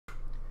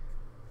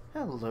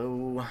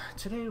Hello,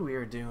 today we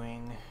are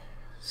doing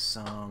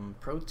some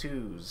Pro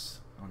 2s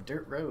on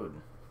dirt road.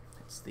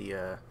 It's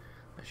the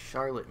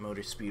Charlotte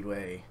Motor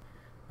Speedway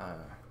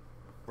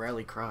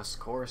rallycross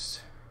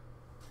course,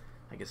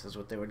 I guess is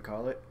what they would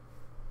call it.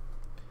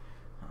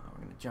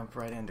 We're going to jump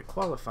right into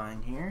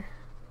qualifying here.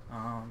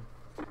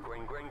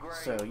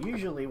 So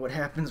usually what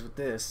happens with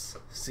this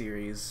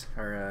series,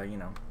 or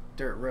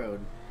dirt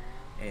road,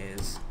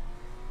 is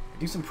I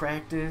do some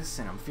practice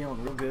and I'm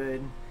feeling real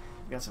good.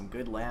 Got some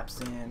good laps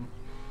in,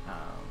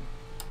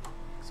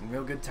 some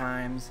real good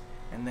times,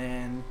 and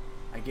then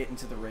I get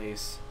into the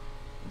race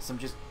and some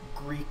just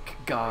Greek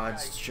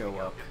gods show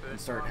up and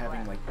start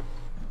having like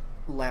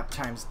lap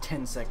times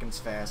 10 seconds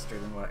faster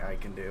than what I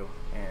can do,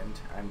 and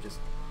I'm just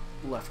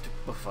left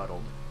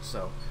befuddled.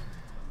 So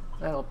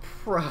that'll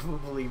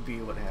probably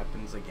be what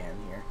happens again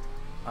here,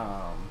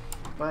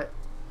 but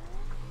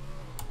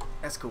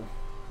that's cool.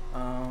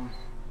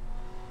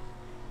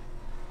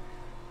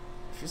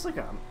 Feels like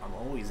I'm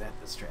always at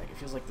this track. It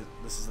feels like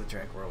this is the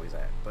track we're always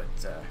at, but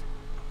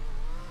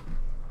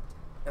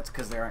that's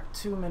because there aren't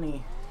too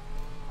many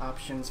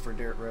options for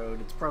dirt road.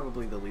 It's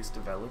probably the least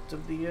developed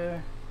of the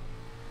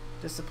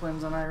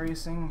disciplines on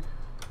iRacing.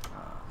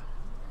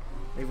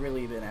 They've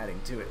really been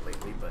adding to it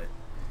lately, but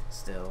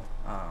still.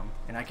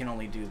 And I can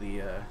only do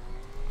the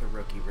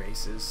rookie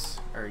races,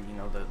 or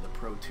the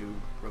Pro 2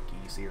 rookie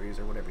series,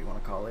 or whatever you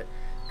want to call it,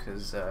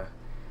 because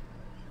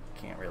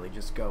can't really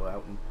just go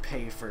out and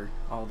pay for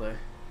all the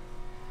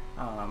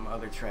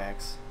other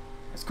tracks.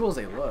 As cool as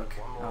they look,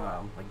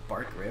 like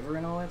Bark River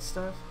and all that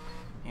stuff,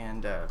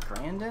 and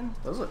Crandon,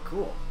 those look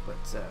cool, but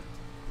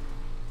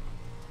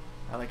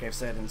like I've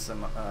said in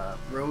some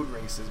road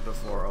races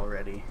before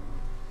already,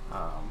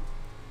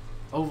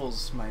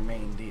 oval's my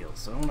main deal,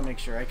 so I want to make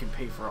sure I can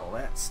pay for all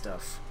that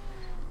stuff,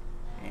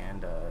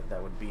 and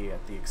that would be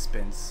at the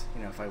expense,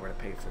 if I were to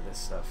pay for this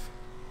stuff,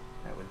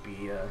 that would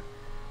be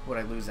what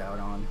I lose out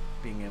on,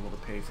 being able to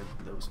pay for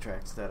those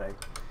tracks that I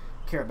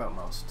care about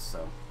most.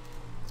 So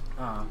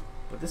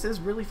but this is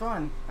really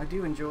fun. I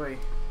do enjoy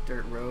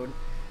dirt road.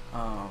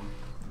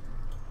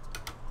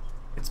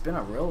 It's been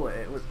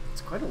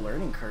it's quite a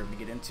learning curve to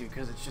get into,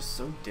 because it's just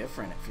so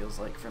different, it feels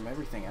like, from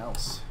everything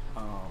else.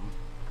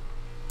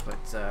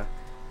 But I've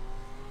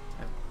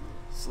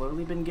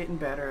slowly been getting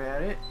better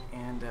at it,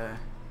 and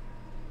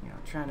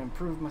trying to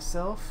improve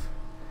myself,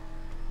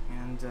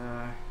 and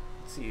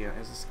let's see,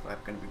 is this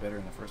lap going to be better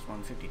than the first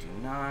one?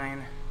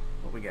 52.9.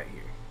 What we got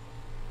here?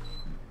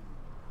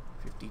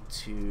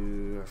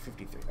 52 or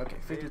 53. Okay,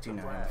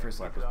 52.9. The first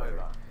lap was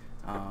better.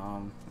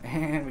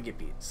 And we get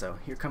beat. So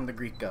here come the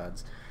Greek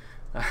gods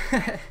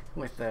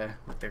with their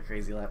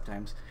crazy lap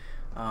times.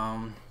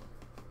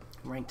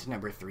 Ranked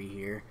number 3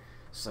 here,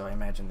 so I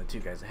imagine the two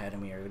guys ahead of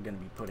me are going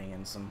to be putting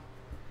in some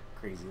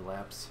crazy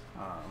laps.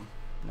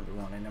 Number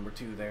 1 and number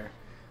 2 there.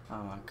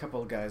 A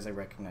couple of guys I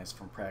recognized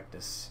from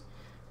practice.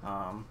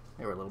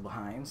 They were a little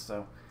behind,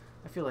 so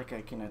I feel like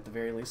I can, at the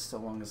very least, so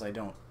long as I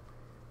don't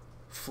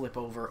flip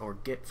over or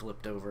get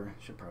flipped over,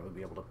 should probably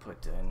be able to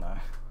put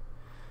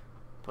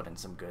in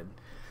some good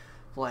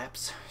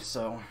laps.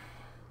 So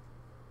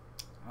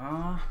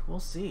we'll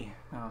see.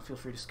 Feel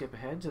free to skip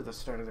ahead to the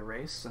start of the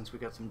race, since we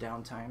got some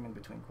downtime in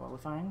between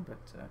qualifying, but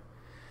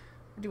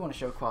I do want to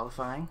show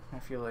qualifying. I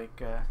feel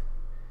like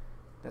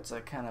that's a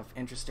kind of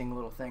interesting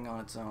little thing on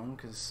its own,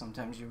 because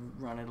sometimes you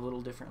run it a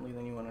little differently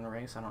than you would in a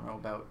race. I don't know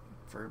about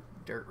for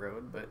dirt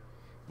road, but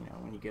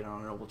when you get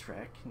on an oval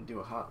track and do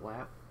a hot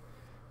lap,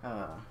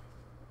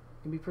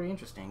 it can be pretty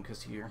interesting,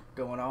 because you're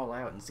going all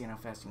out and seeing how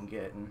fast you can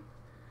get, and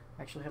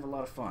actually have a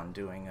lot of fun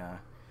doing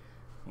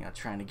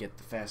trying to get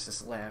the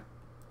fastest lap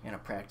in a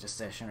practice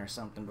session or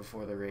something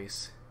before the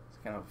race. It's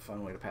kind of a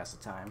fun way to pass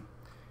the time.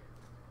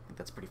 I think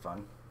that's pretty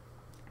fun.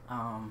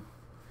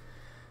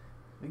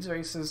 These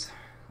races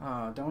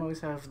don't always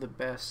have the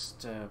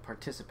best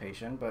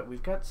participation, but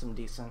we've got some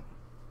decent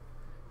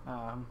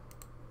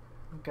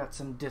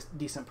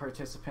decent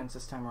participants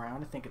this time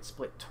around. I think it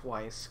split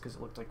twice, because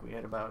it looked like we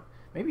had about,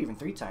 maybe even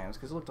 3 times,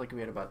 because it looked like we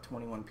had about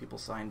 21 people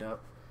signed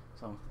up.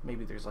 So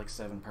maybe there's like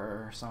 7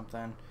 per or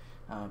something.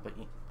 But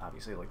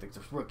obviously, like, there's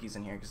rookies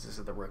in here, because this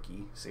is the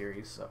rookie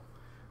series. So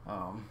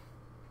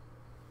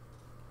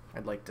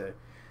I'd like to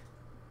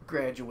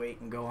graduate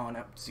and go on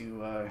up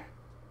to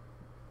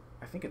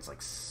I think it's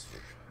like,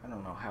 I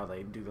don't know how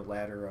they do the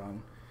ladder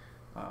on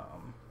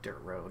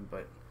dirt road,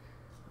 but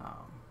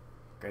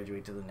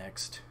graduate to the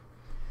next.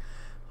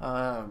 They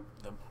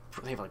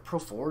have like Pro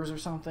 4s or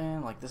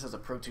something. Like, this is a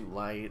Pro 2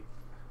 Lite,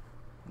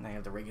 and they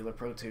have the regular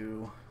Pro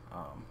 2.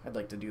 I'd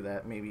like to do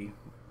that maybe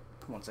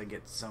once I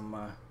get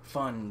some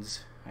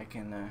funds. I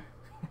can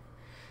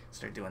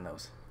start doing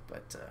those.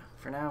 But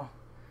for now,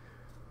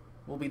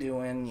 we'll be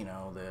doing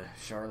the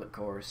Charlotte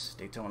course,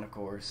 Daytona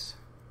course.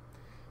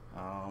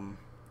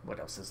 What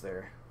else is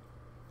there?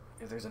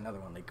 There's another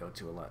one they go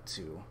to a lot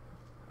too.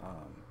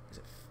 Is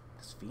it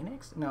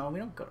Phoenix? No, we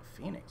don't go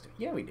to Phoenix.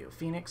 Yeah, we do.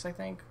 Phoenix, I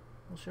think,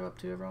 we'll show up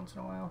to every once in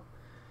a while.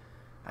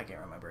 I can't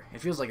remember. It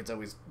feels like it's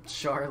always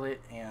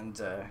Charlotte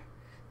and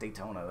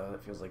Daytona, though.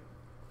 It feels like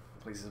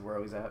places we're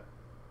always at.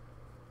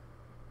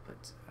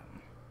 But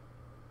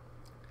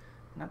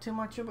not too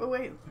much of a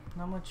wait.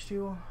 Not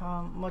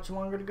much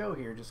longer to go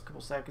here. Just a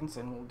couple seconds,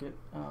 and we'll get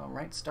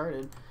right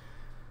started.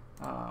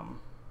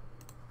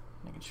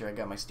 Making sure I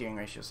got my steering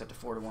ratio set to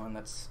 4:1.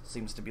 That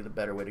seems to be the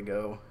better way to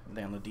go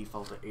than the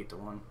default at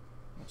 8:1.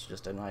 That's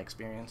just in my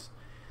experience.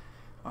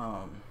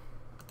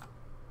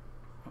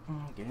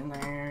 Get in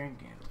there,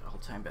 get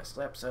all-time best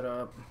lap set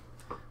up.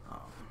 I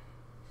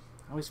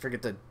always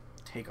forget to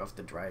take off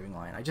the driving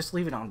line. I just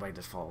leave it on by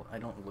default. I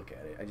don't look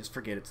at it. I just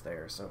forget it's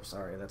there, so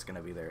sorry, that's going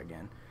to be there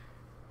again.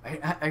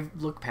 I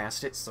look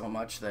past it so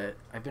much that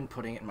I've been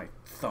putting it in my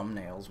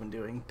thumbnails when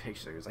doing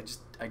pictures.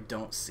 I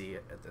don't see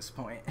it at this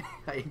point.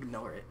 I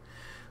ignore it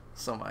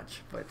so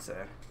much, but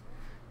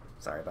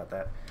sorry about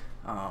that.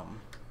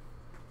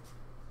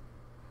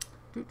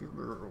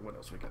 What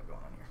else we got going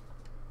on here?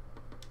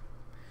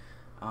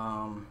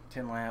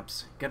 10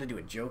 laps. Got to do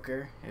a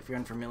joker. If you're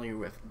unfamiliar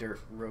with dirt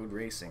road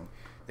racing,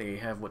 they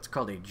have what's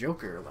called a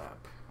joker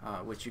lap,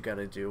 which you got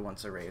to do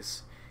once a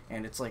race,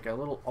 and it's like a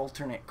little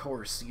alternate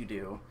course you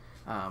do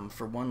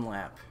for 1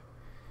 lap,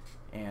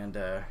 and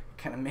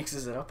kind of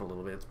mixes it up a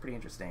little bit. It's pretty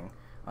interesting.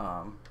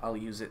 I'll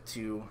use it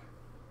to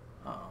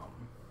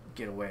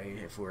get away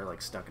if we're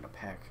like stuck in a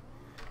pack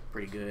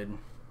pretty good.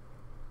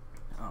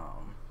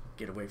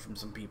 Get away from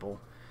some people.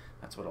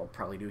 That's what I'll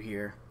probably do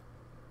here.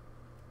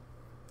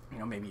 You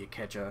know, maybe you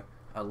catch a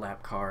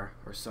lap car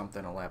or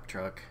something, a lap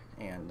truck,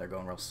 and they're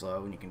going real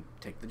slow, and you can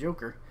take the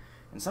joker.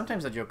 And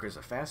sometimes the joker is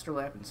a faster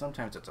lap, and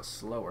sometimes it's a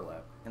slower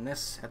lap.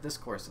 At this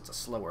course, it's a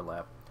slower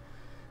lap,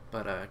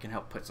 but it can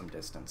help put some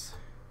distance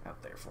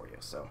out there for you.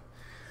 So,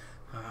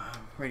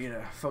 ready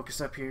to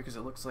focus up here because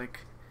it looks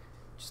like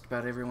just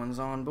about everyone's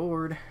on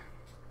board,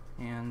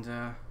 and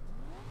I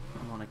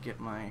want to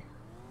get my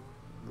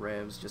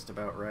revs just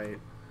about right.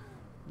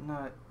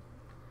 Not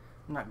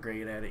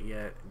great at it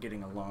yet,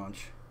 getting a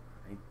launch.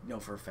 I know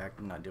for a fact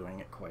I'm not doing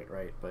it quite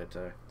right, but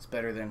it's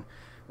better than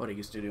what I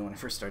used to do when I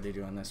first started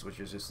doing this, which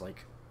is just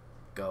like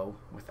go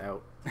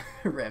without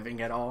revving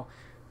at all,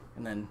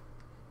 and then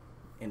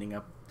ending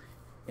up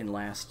in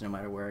last no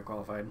matter where I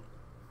qualified.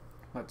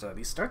 But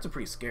these starts are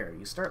pretty scary.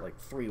 You start like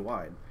 3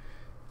 wide,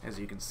 as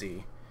you can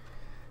see.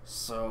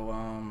 So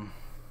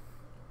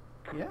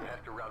yeah,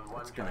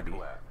 it's gonna be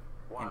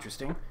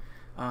interesting.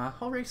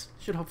 Whole race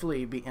should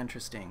hopefully be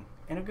interesting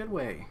in a good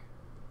way,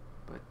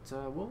 but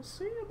we'll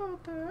see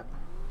about that.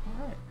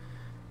 Alright,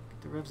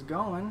 get the revs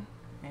going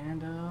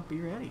and be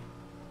ready.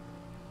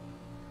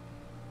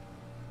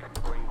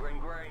 Green, green,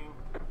 green.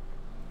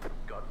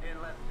 Got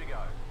 10 laps to go.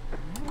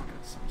 Alright,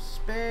 got some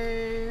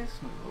space.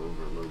 Move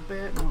over a little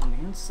bit, move on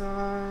the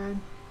inside.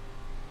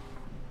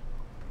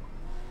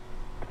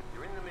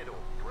 You're in the middle,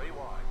 3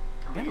 wide.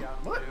 Middle?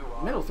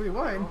 What? Middle 3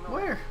 wide?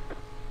 Where?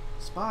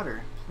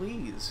 Spotter,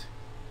 please.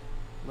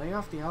 Lay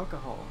off the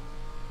alcohol.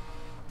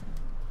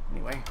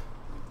 Anyway,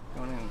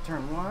 going into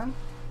turn 1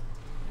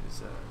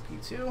 is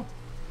P2.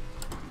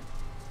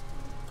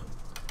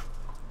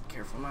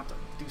 Careful not to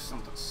do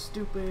something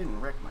stupid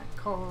and wreck my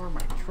car,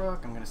 my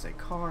truck. I'm gonna say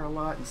car a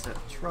lot instead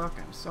of truck.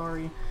 I'm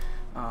sorry.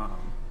 Don't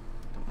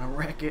wanna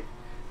wreck it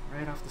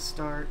right off the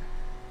start.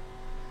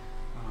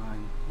 Let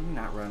me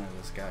not run into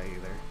this guy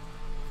either,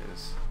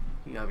 because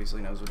he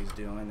obviously knows what he's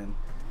doing, and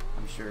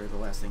I'm sure the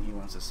last thing he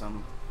wants is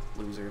some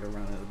loser to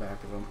run into the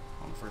back of him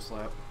on the first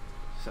lap.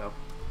 So,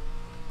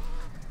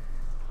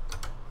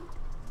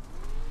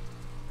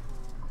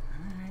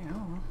 alright,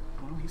 oh,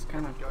 well, he's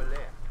kind of...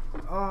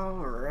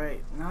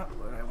 Alright, not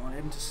what I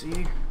wanted to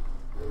see.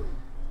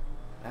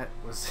 That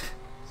was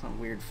some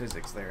weird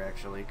physics there,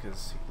 actually,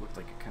 because he looked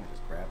like it kind of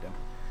just grabbed him.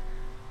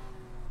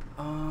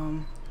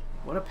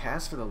 What a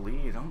pass for the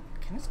lead.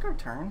 Can this car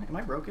turn? Am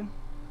I broken?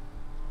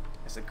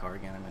 I said car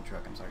again, I meant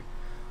truck, I'm sorry.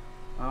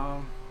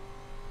 Well,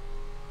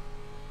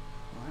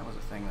 that was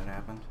a thing that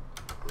happened.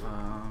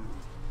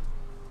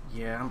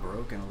 Yeah, I'm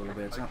broken a little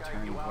bit. It's not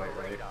turning quite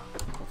right.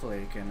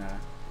 Hopefully I can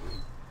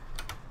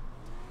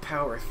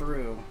power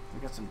through.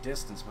 We got some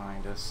distance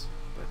behind us,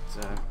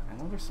 but I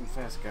know there's some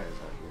fast guys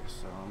out here,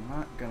 so I'm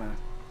not gonna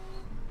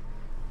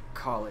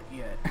call it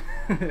yet.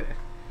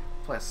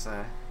 Plus,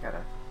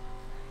 gotta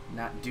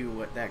not do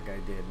what that guy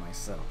did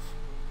myself.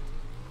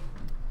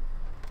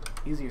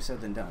 Easier said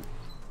than done.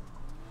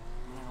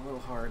 A little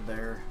hard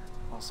there.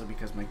 Also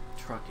because my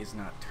truck is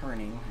not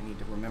turning. I need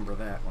to remember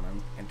that when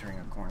I'm entering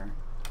a corner.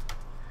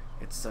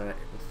 It's it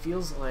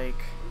feels like,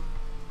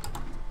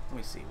 let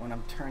me see, when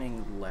I'm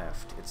turning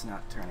left, it's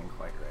not turning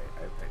quite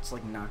right. It's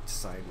like knocked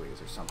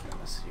sideways or something in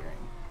the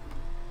steering.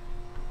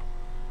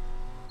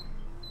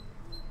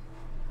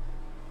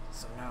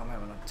 So now I'm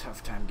having a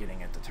tough time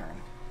getting it to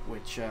turn,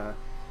 which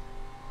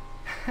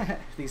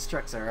these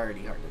trucks are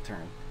already hard to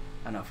turn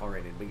enough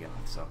already to begin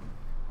with, so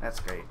that's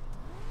great.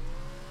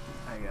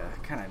 I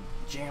kind of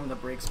jammed the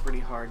brakes pretty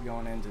hard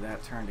going into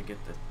that turn to get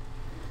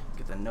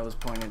the nose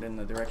pointed in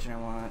the direction I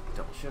want.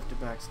 Double shifted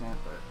back snap,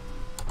 but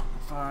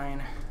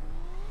fine.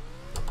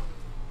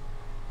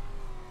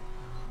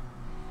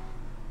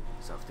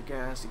 Ease off the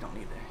gas. You don't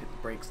need to hit the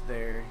brakes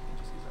there. You can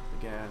just ease off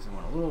the gas. I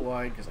went a little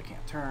wide because I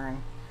can't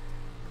turn.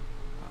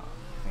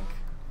 I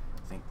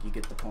think you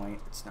get the point.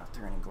 It's not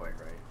turning quite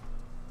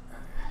right.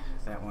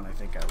 That one, I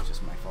think I was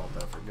just my fault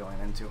though for going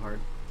in too hard.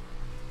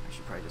 I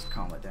should probably just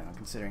calm it down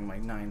considering my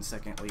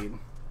 9-second lead.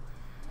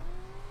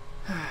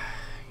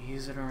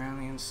 Ease it around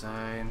the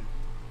inside.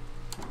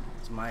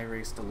 It's my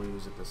race to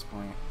lose at this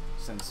point,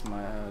 since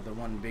the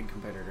one big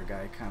competitor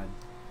guy kind of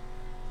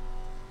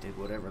did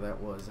whatever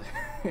that was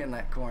in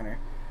that corner.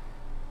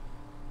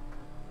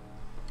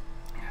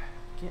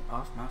 Get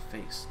off my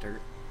face,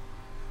 dirt.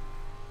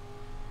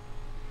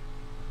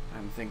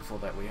 I'm thankful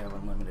that we have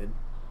unlimited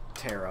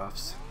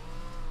tear-offs,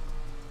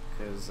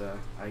 because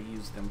I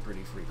use them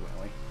pretty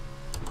frequently.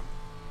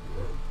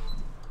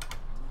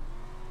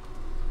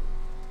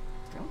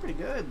 Feeling pretty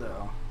good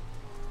though.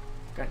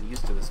 Gotten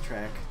used to this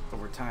track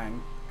over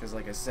time, because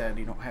like I said,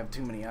 you don't have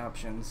too many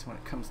options when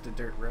it comes to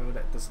dirt road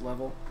at this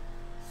level.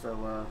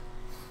 So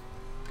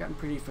gotten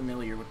pretty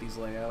familiar with these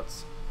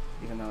layouts,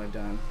 even though I've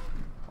done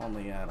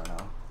only, I don't know,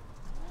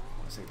 I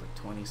want to say like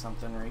 20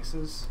 something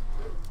races.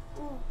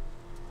 Ooh.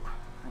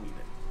 I need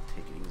to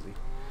take it easy.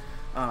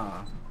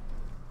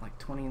 Like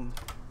 20,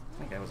 I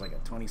think I was like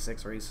at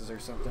 26 races or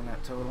something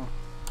at total.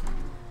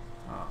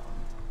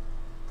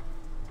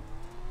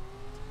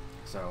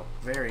 So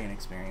very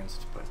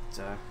inexperienced, but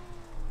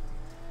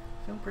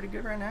feeling pretty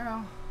good right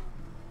now.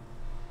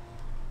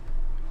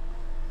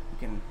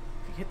 If you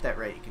hit that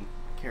right, you can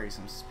carry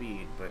some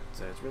speed, but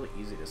it's really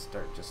easy to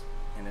start just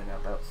ending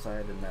up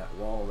outside in that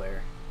wall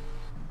there.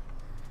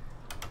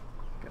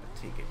 Gotta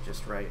take it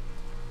just right.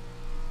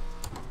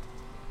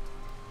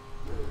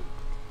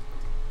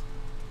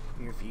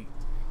 Here, if you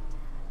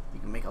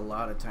can make a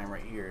lot of time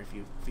right here if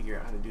you figure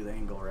out how to do the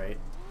angle right.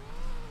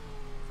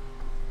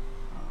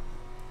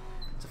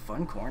 It's a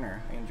fun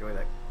corner. I enjoy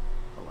that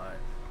a lot.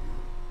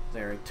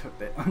 There, I took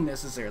that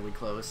unnecessarily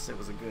close. It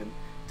was a good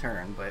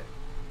turn, but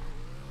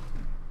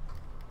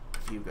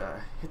if you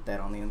hit that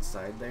on the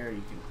inside there,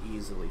 you can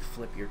easily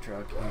flip your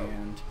truck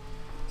and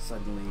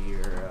suddenly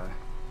you're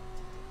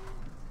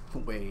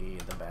way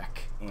in the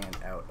back and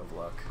out of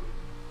luck.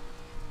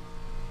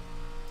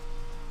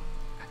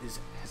 Has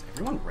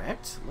everyone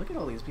wrecked? Look at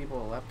all these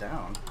people a lap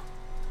down.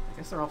 I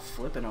guess they're all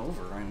flipping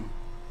over and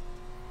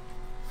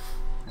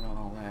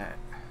all that.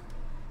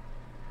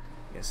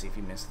 You gotta see if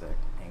you miss the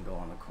angle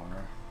on the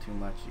corner too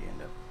much, you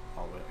end up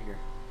all the way up here.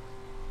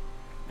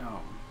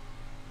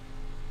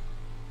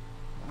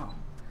 Wow.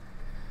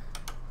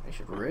 I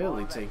should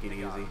really take it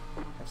easy.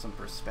 Have some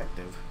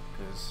perspective,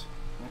 because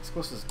next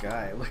closest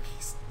guy, look,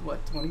 he's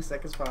what, 20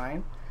 seconds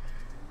behind?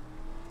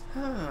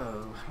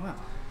 Oh, well.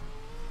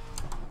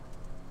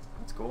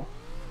 That's cool.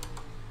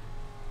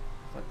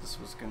 Thought this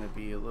was gonna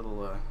be a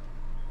little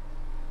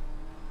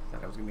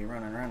thought I was gonna be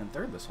running around in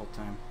third this whole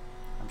time.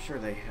 I'm sure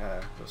they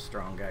those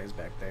strong guys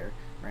back there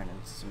ran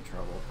into some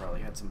trouble,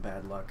 probably had some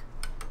bad luck.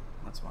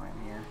 That's why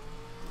I'm here.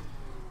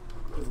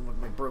 Even with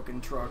my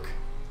broken truck,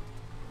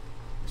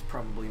 there's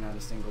probably not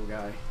a single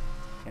guy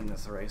in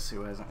this race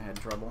who hasn't had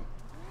trouble.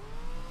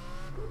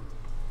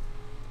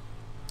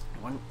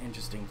 One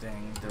interesting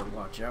thing to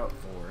watch out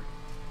for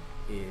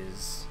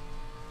is,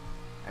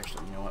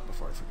 actually, you know what,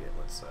 before I forget,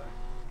 let's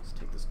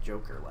take this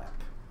Joker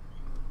lap,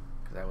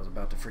 because I was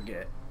about to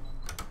forget.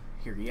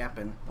 Here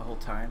yapping the whole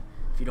time.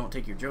 If you don't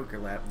take your Joker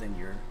lap, then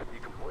you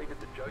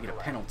get a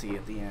penalty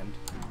at the end.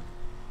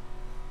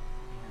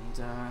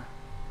 And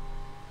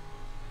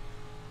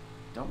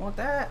don't want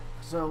that,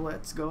 so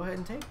let's go ahead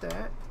and take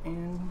that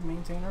and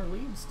maintain our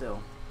lead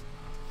still.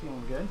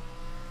 Feeling good.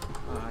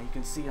 You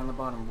can see on the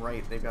bottom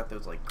right, they've got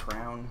those like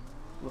crown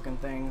looking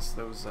things.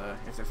 Those,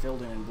 if they're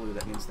filled in blue,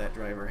 that means that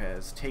driver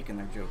has taken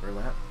their Joker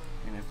lap.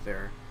 And if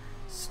they're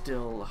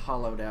still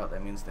hollowed out,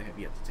 that means they have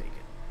yet to take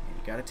it. And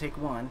you gotta take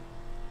one.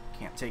 You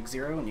can't take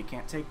 0, and you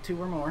can't take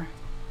 2 or more.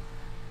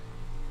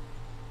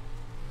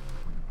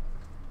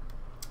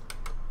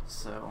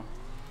 So,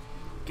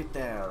 get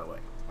that out of the way.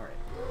 Alright.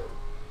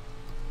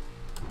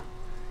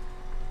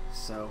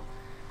 So,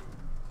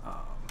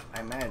 I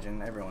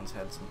imagine everyone's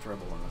had some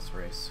trouble in this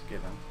race,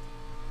 given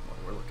what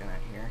we're looking at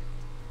here.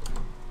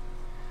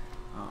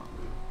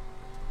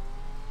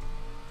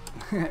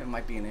 It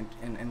might be an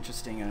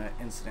interesting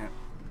incident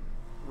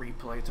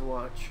replay to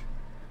watch.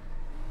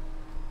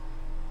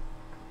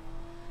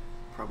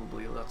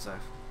 Probably lots of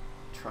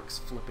trucks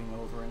flipping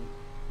over and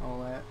all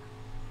that.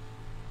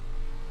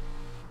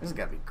 This has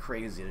got to be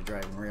crazy to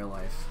drive in real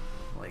life.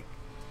 Like,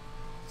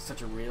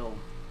 such a real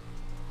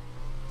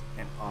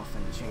and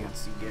often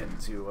chance you get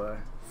to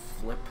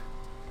flip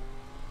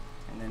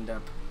and end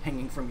up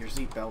hanging from your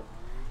seatbelt.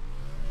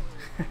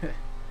 Alright,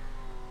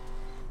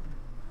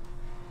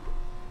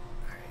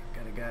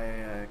 got a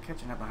guy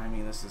catching up behind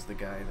me. This is the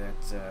guy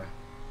that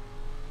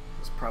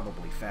was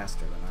probably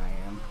faster than I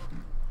am.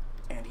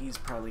 And he's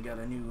probably got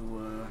a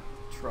new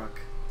truck.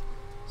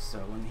 So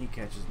when he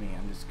catches me,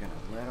 I'm just going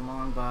to let him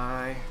on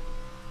by.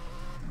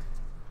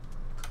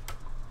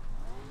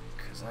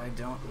 Because I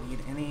don't need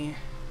any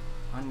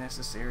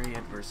unnecessary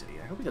adversity.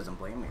 I hope he doesn't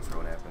blame me for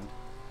what happened.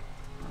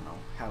 I don't know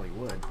how he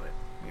would, but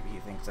maybe he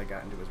thinks I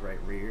got into his right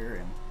rear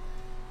and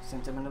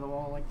sent him into the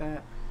wall like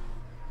that.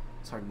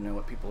 It's hard to know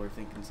what people are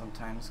thinking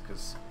sometimes,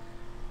 because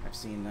I've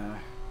seen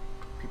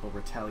people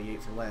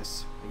retaliate for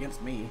less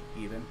against me,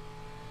 even.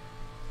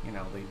 You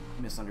know, they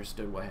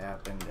misunderstood what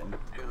happened and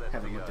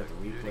haven't looked at the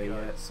replay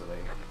yet, so they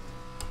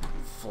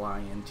fly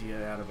into you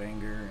out of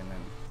anger, and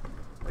then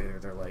later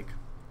they're like,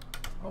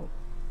 "Oh,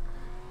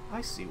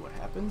 I see what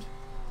happened.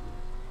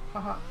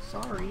 Haha,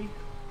 sorry."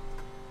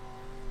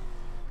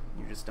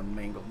 You're just a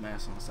mangled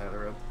mess on the side of the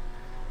road.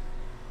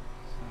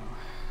 So,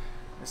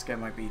 this guy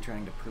might be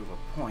trying to prove a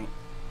point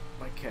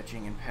by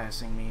catching and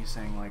passing me,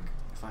 saying like,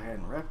 if I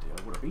hadn't wrecked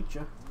it, I would have beat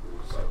you.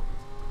 So,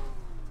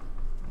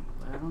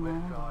 I don't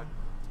know.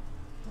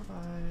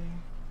 Bye-bye.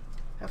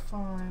 Have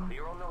fun.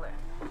 Clear on the left.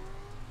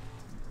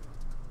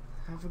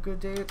 Have a good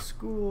day at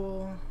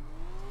school.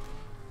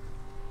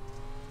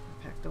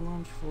 I packed a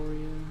lunch for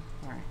you.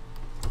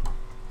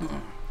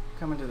 Alright.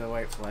 Coming to the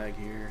white flag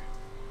here.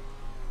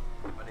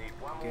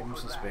 Gave him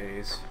some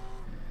space.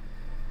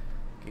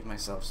 Gave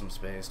myself some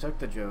space. Took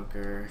the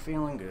Joker.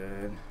 Feeling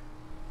good.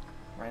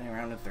 Riding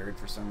around in third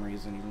for some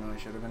reason, even though I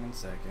should have been in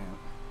second.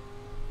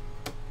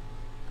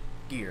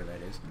 Gear,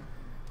 that is.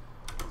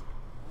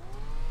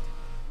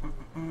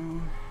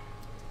 I'm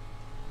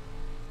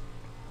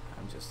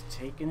just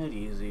taking it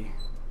easy.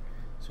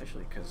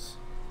 Especially because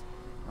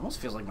it almost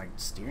feels like my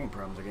steering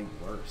problems are getting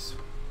worse.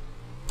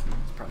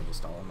 It's probably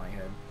just all in my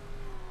head.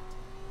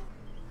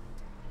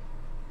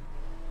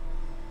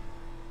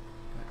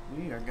 But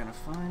we are gonna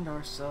find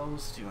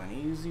ourselves to an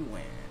easy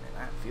win, and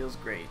that feels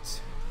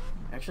great.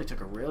 It actually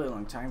took a really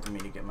long time for me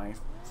to get my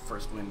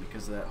first win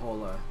because of that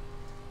whole,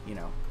 you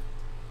know,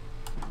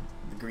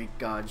 the Greek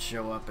gods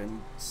show up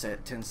and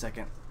set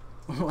 10-second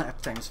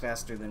lap times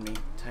faster than me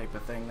type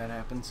of thing that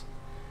happens.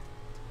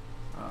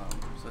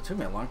 So it took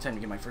me a long time to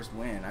get my first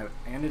win. I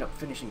ended up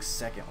finishing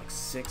second like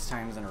 6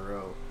 times in a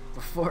row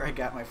before I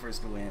got my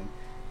first win.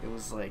 It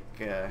was like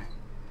a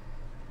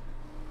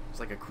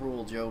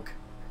cruel joke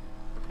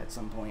at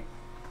some point.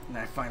 And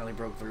I finally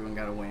broke through and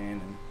got a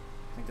win, and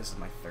I think this is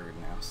my third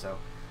now. So,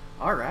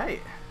 all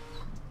right.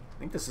 I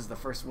think this is the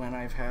first win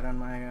I've had on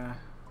my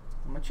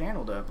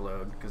channel to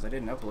upload, because I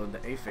didn't upload the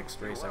Affixed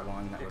race I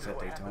won. That was at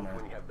Daytona.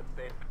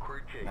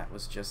 That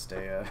was just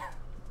a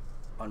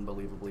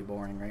unbelievably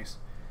boring race.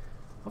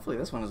 Hopefully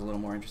this one is a little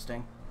more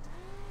interesting.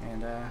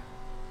 And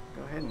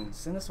go ahead and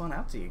send this one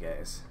out to you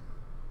guys.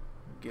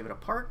 Give it a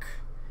park.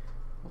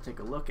 We'll take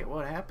a look at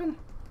what happened.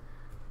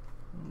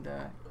 And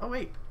oh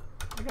wait,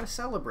 I gotta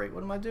celebrate.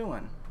 What am I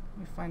doing? Let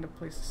me find a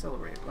place to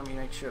celebrate. Let me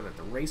make sure that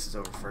the race is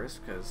over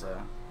first, because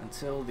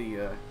until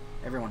the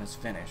everyone has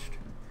finished,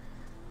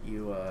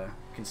 you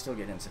can still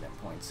get incident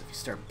points if you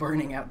start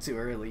burning out too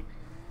early.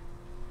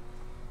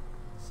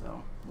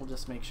 So we'll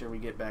just make sure we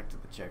get back to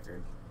the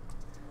checkered.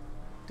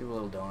 Do a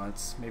little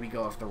donuts. Maybe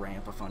go off the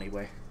ramp a funny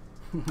way.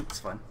 It's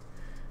fun.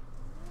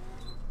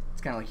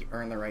 It's kind of like you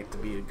earn the right to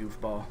be a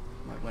goofball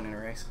by winning a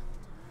race.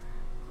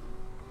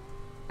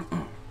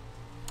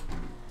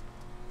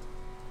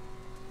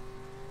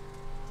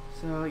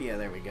 So yeah,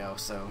 there we go.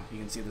 So you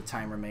can see the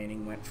time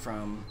remaining went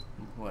from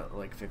what,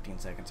 like 15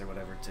 seconds or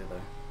whatever to the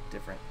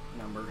different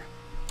number.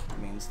 It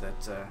means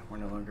that we're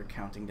no longer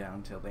counting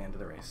down till the end of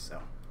the race.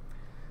 So,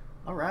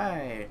 all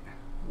right,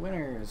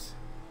 winners.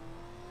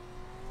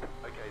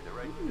 Okay, the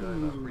race is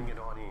over. Bring it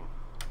on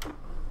in.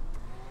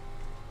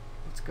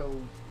 Let's go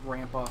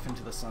ramp off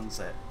into the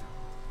sunset.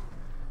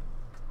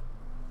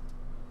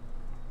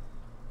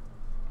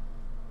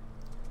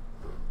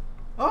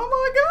 Oh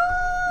my god!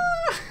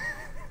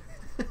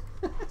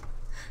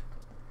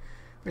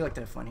 We like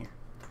to have fun here.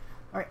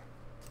 Alright,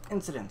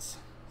 incidents.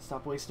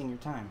 Stop wasting your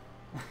time.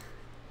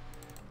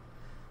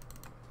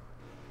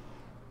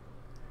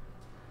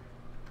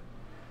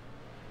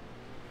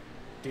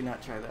 Do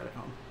not try that at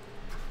home.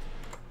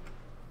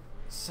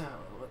 So,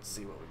 let's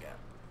see what we got.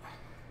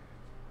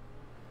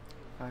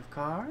 5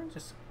 cars,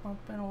 just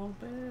bumping a little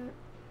bit.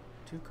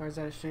 2 cars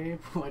out of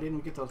shape. Why didn't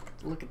we get to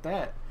look at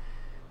that?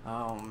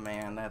 Oh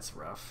man, that's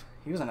rough.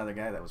 He was another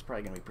guy that was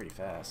probably going to be pretty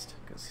fast,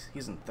 because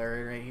he's in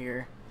third right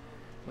here.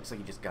 Looks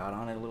like he just got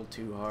on it a little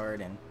too hard,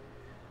 and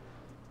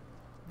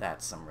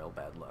that's some real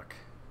bad luck,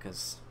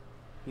 because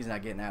he's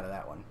not getting out of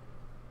that one.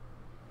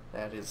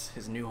 That is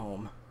his new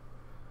home.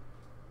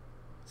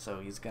 So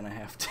he's gonna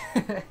have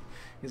to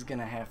he's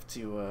gonna have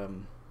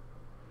to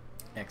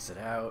exit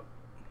out.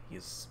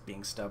 He's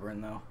being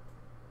stubborn though.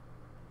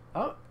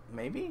 Oh,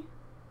 maybe?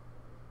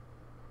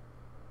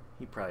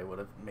 He probably would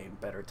have made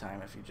better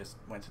time if he just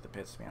went to the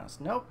pits, to be honest.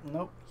 Nope,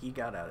 nope, he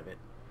got out of it.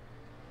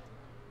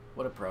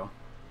 What a pro.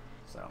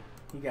 So,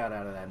 he got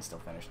out of that and still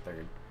finished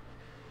third.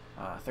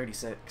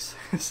 36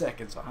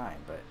 seconds behind,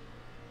 but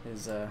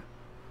his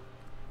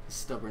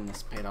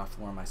stubbornness paid off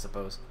for him, I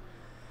suppose.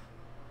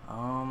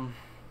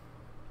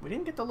 We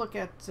didn't get to look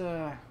at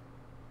the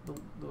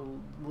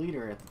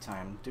leader at the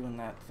time doing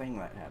that thing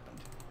that happened.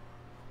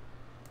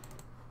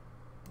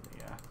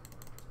 Yeah.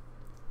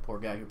 Poor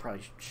guy who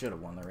probably should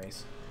have won the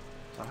race.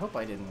 So I hope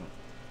I didn't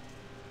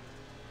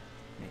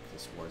make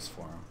this worse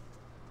for him.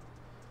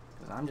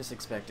 Because I'm just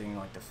expecting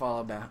like to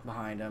follow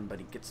behind him, but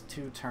he gets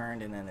too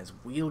turned and then his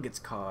wheel gets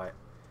caught.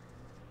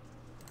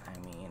 I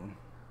mean,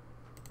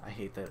 I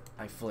hate that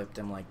I flipped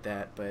him like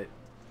that, but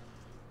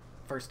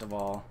first of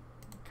all,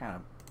 kind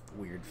of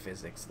weird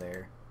physics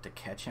there to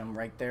catch him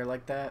right there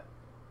like that.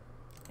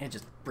 It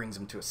just brings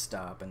him to a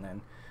stop, and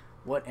then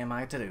what am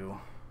I to do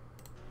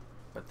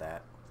but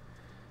that?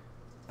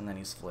 And then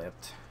he's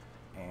flipped,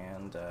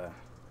 and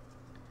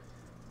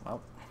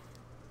well,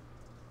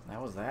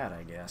 that was that,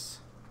 I guess.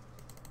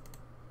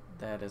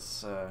 That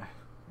is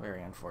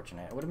very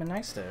unfortunate. It would have been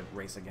nice to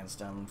race against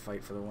him and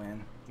fight for the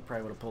win. He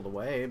probably would have pulled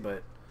away,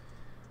 but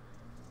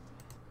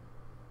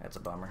that's a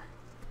bummer.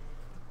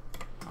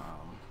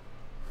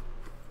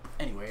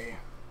 Anyway,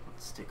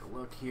 let's take a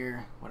look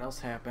here. What else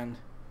happened?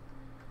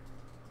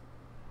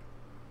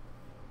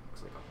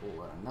 Looks like a whole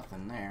lot of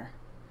nothing there.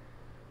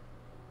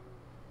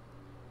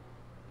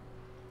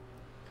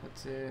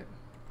 That's it.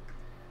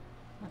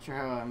 Not sure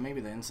how,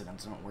 maybe the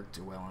incidents don't work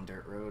too well on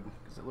dirt road,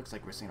 because it looks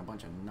like we're seeing a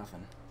bunch of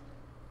nothing.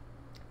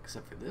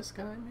 Except for this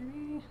guy,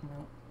 maybe?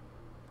 No.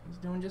 He's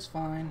doing just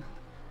fine.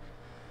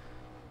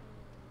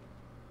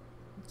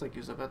 Looks like he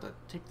was about to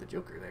take the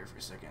Joker there for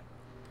a second.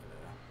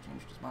 But,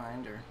 changed his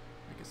mind, or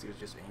I guess he was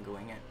just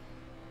angling it.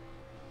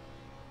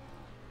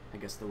 I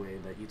guess the way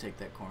that you take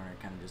that corner, it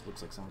kind of just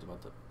looks like someone's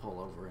about to pull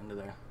over into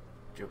the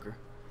Joker.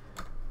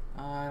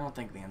 I don't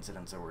think the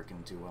incidents are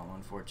working too well,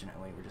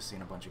 unfortunately. We're just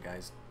seeing a bunch of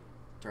guys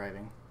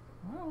driving.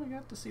 Well, we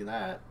got to see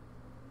that.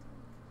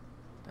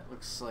 That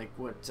looks like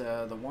what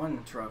the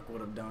one truck would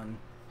have done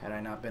had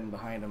I not been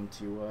behind him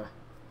to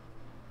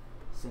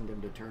send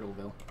him to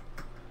Turtleville.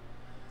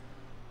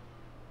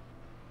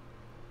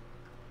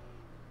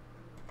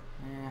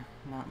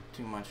 Not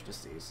too much to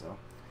see, so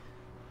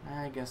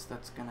I guess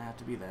that's gonna have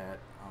to be that.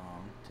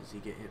 Does he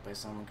get hit by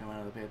someone coming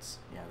out of the pits?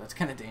 Yeah, that's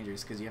kind of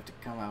dangerous because you have to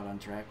come out on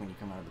track when you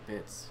come out of the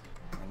pits,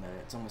 and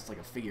it's almost like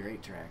a figure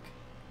 8 track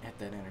at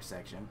that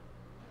intersection.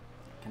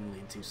 It can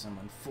lead to some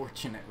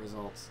unfortunate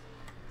results.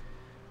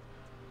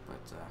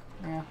 But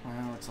yeah,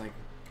 well, it's like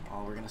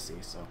all we're gonna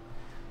see. So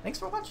thanks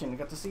for watching.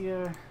 Got to see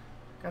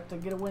got to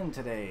get a win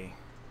today.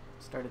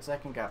 Started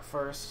second, got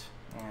first,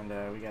 and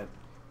we got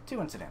 2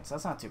 incidents.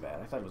 That's not too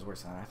bad. I thought it was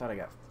worse than that. I thought I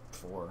got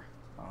 4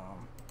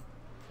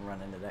 from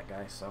running into that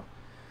guy. So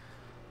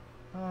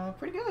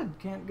pretty good.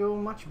 Can't go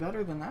much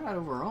better than that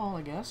overall,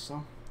 I guess.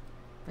 So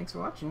thanks for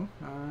watching.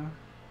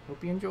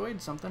 Hope you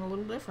enjoyed something a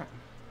little different.